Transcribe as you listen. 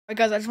Right,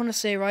 guys, I just want to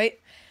say, right,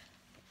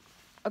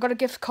 I got a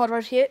gift card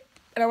right here,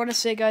 and I want to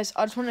say, guys,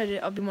 I've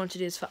been wanting to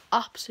do this for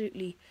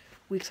absolutely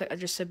weeks, like I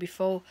just said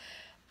before.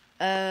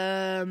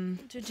 To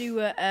do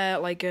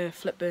like a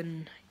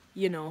flipping,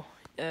 you know,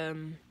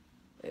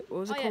 what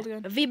was it called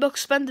again? A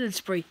V-Bucks spending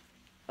spree.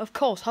 Of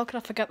course, how could I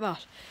forget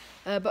that?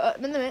 But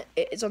at the minute,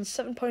 it's on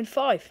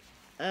 7.5.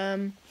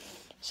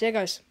 So yeah,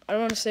 guys, I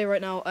want to say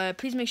right now,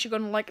 please make sure you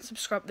go and like and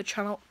subscribe to the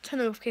channel, turn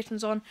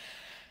notifications on,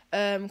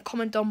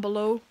 comment down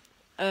below.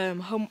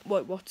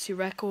 What's your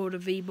record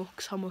of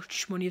V-Bucks? How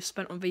much money you've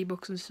spent on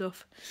V-Bucks and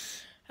stuff?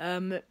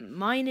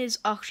 Mine is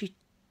actually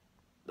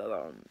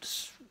around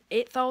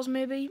 8,000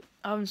 maybe.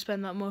 I haven't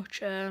spent that much.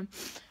 But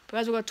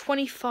guys, we've got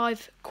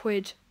 25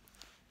 quid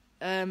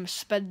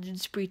spending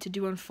spree to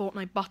do on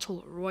Fortnite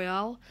Battle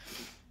Royale.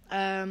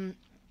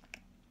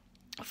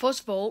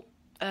 First of all,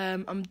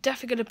 I'm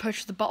definitely going to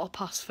purchase the battle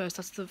pass first.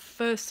 That's the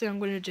first thing I'm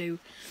going to do.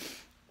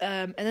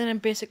 And then I'm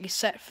basically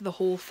set for the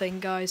whole thing,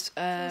 guys.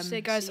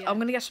 So guys, I'm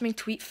gonna get something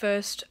to eat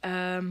first.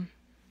 Yeah,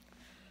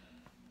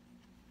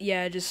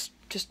 just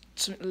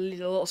a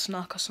little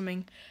snack or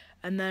something,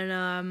 and then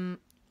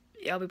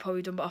yeah, I'll be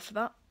probably done. But after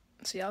that,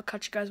 so yeah, I'll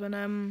catch you guys when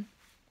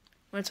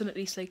it's on at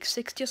least like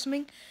 60 or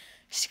something,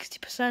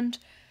 60%.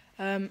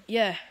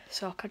 Yeah,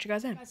 so I'll catch you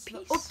guys then. Peace.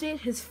 The update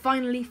has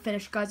finally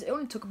finished, guys. It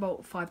only took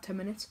about 5-10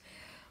 minutes.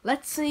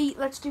 Let's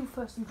do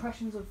first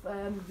impressions of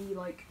the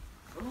like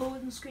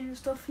loading screen and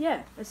stuff.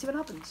 Yeah, let's see what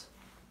happens.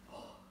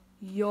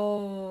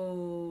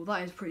 Yo,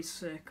 that is pretty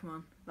sick,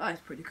 man. That is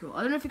pretty cool.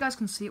 I don't know if you guys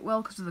can see it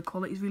well because the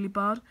quality is really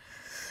bad,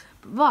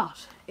 but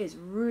that is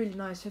really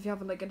nice if you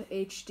have like an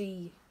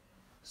HD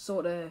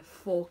sort of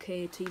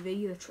 4K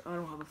TV. I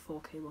don't have a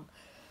 4K one.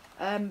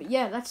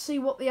 Yeah, let's see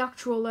what the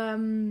actual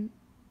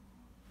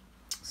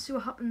see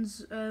what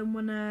happens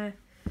when we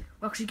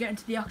actually get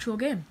into the actual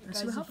game. Let's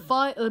see what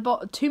happens.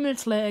 About 2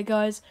 minutes later,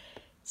 guys.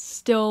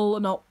 Still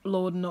not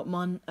loading up,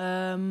 man.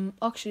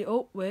 Actually,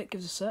 oh, wait,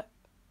 give us a sec.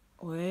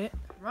 Wait.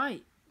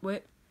 Right,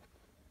 wait.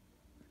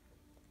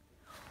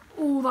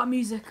 Oh, that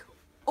music.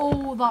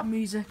 Oh, that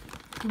music.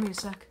 Give me a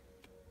sec.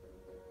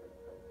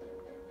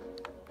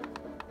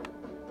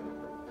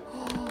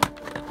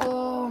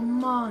 Oh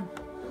man.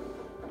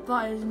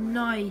 That is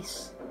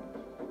nice.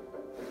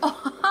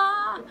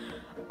 Oh,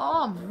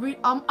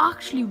 I'm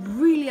actually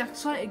really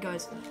excited,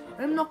 guys.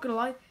 I'm not gonna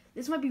lie.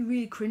 This might be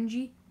really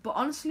cringy, but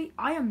honestly,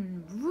 I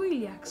am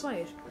really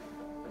excited.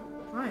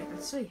 Right,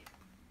 let's see.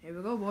 Here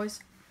we go, boys.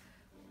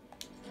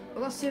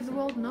 Will I save the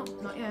world? No,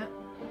 not yet.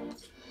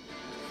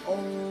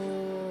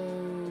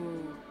 Oh.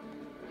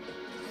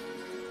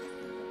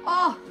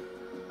 Oh!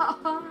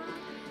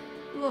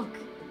 Look.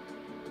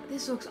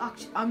 This looks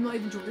actually... I'm not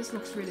even joking. This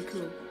looks really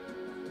cool.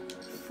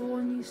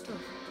 4 new stuff.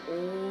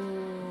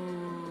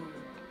 Oh.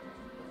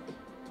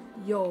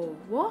 Yo,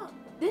 what?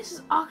 This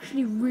is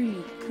actually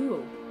really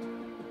cool.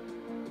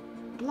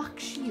 Black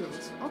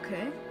shields.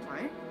 Okay,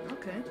 right,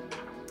 okay.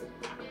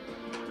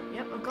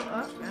 Yep, I've got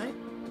that, right.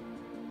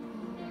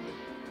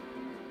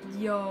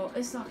 Yo,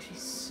 it's actually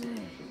sick.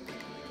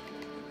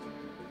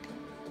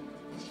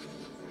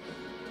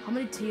 How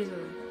many tiers are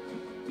there?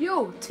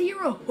 Yo, tier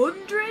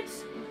 100?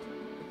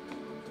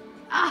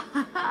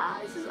 Ah,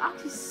 this is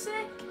actually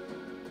sick.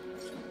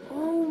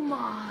 Oh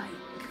my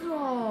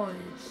god.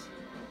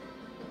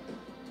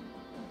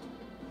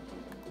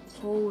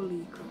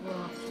 Holy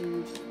crap,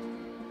 dude.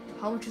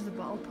 How much is the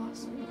battle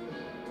pass?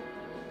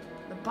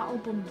 The battle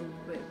bundle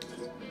bit.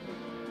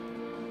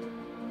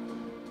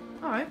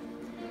 Alright.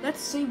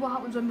 Let's see what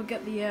happens when we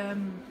get the,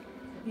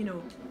 you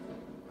know,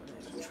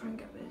 try and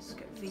get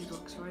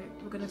V-Bucks, right?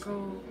 We're gonna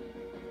go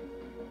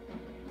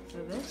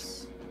for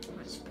this.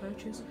 Let's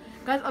purchase.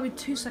 Guys, I'll be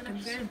 2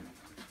 seconds.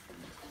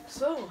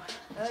 So,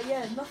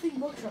 yeah, nothing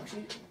much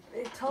actually.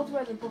 It tells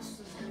where the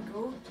bus is gonna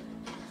go.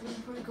 So we're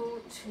gonna probably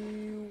go to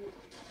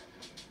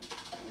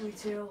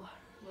retail.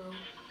 Well,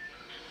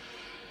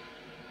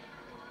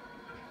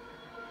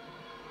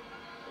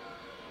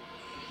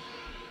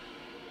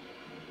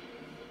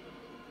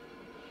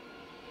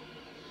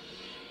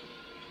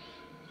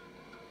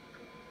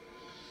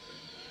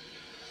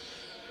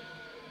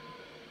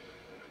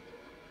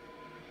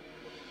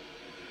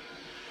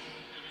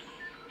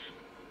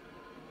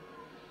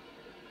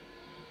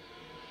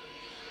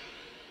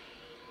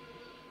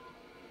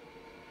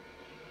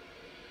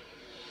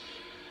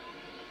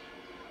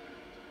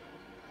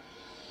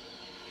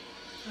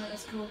 alright,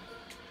 let's go.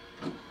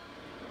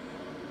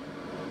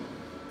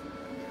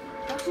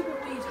 Actually, what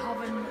we'd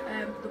having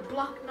the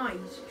Black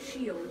Knight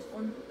shield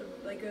on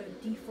like a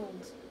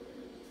default.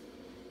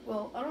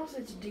 Well, I don't know if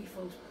it's a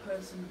default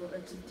person, but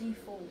it's a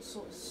default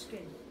sort of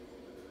skin.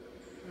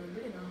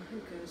 But you know,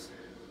 who cares?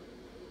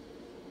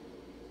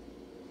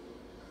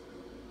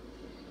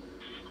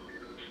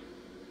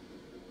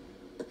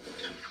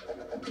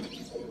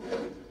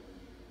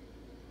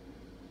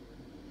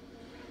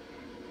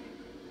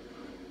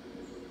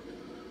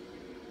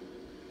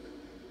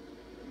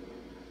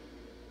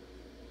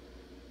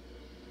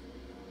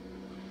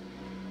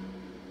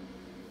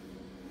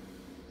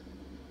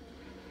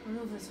 I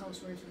know this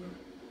house right here.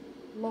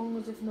 long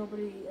as if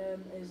nobody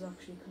is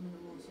actually coming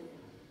and wants it.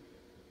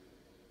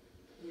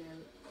 Yeah.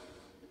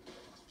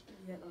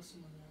 Yeah, there's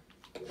someone there.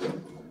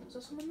 Is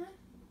there someone there?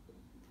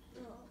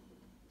 Oh,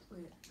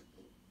 wait.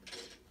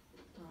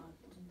 No, I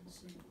didn't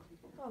see anybody.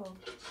 Oh well.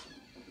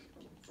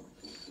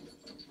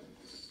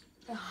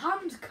 A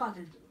hand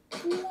cannon?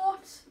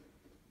 What?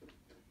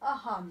 A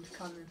hand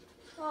cannon.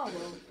 Oh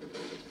well.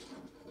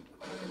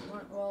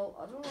 Well,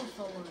 I don't know if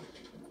I want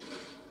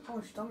how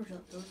much damage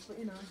that does, but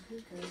you know,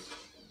 who cares?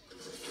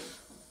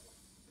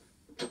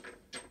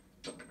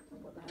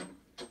 What the hell?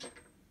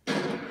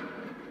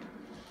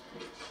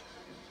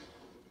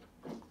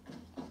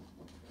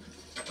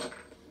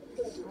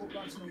 Oh,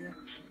 that's me, yeah.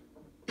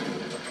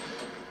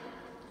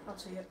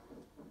 That's it.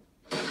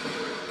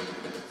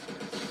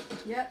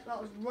 Yeah, that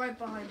was right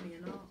behind me,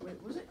 you know.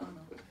 Wait, was it? Oh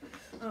no.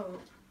 Oh.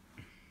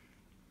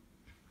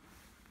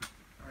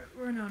 Alright,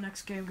 we're in our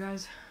next game,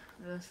 guys.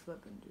 Let's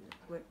flip and do it.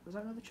 Wait, was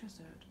that another chest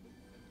I heard?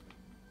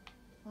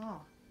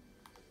 Oh.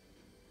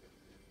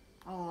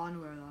 Oh, I know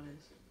where that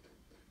is.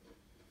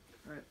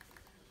 Right.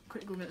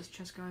 Quickly go get this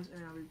chest, guys,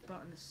 and I'll be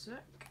back in a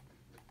sec.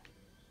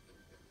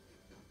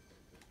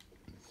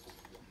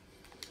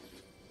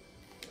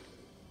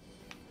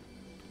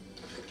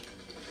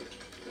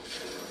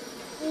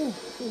 Oh,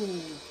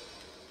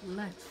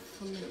 let's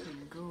flip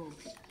and go.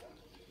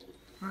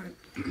 Right.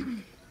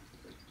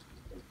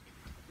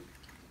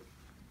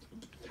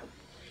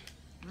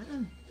 Right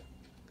then.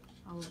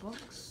 Our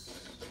box.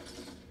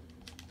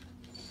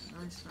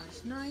 Nice, nice,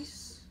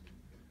 nice.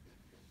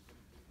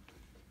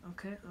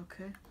 Okay,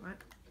 okay,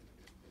 right.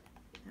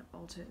 Yep,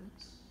 I'll take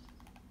this.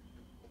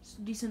 It's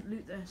decent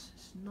loot, this.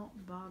 It's not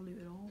bad loot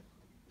at all.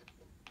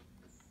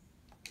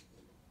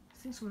 I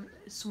think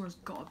someone's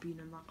got to be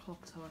in that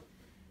clock tower.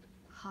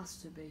 Has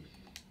to be.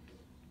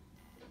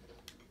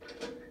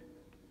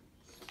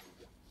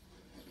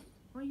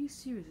 Are you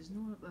serious? There's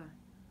no one up there.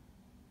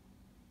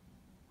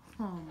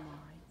 Oh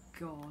my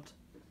god.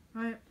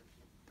 Right.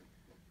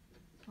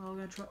 I'm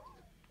gonna try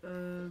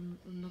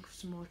look for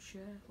some more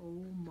chair.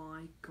 Oh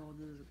my god,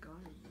 there's a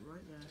guy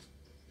right there.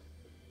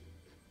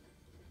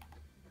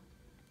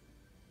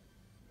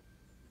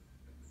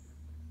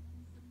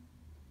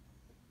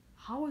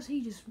 How is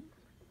he just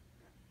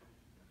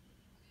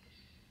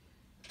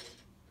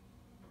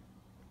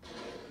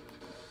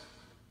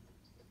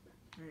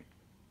right.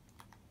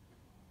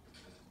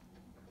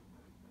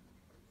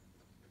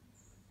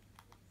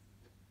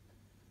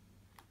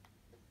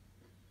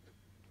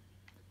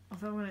 I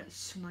thought I'm gonna get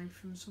sniped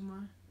from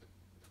somewhere.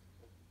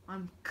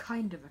 I'm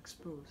kind of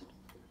exposed.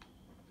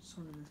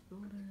 Someone in this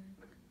building.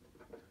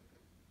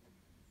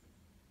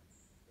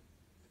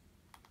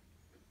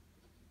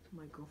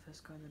 My god,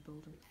 first guy in the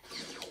building.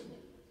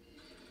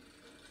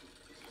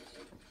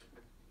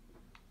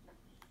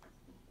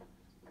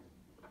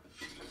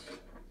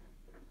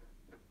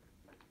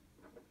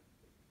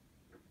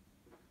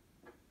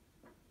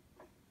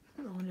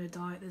 I'm gonna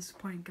die at this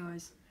point,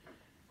 guys.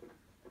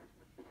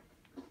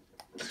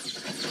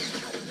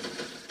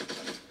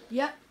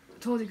 Yeah,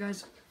 told you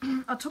guys.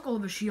 I took all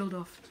of the shield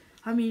off.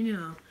 I mean, you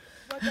know.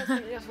 Right guys,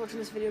 thank you guys for watching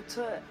this video.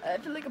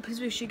 If you like it, please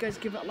make sure you guys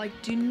give it a like.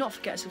 Do not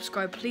forget to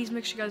subscribe. Please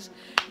make sure you guys,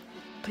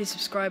 please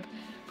subscribe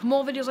for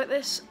more videos like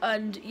this.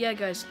 And yeah,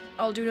 guys,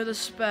 I'll do another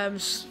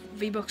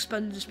V-Bucks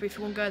spending spree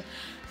for one guy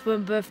for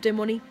birthday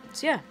money.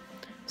 So yeah,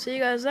 see you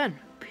guys then.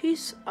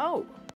 Peace out.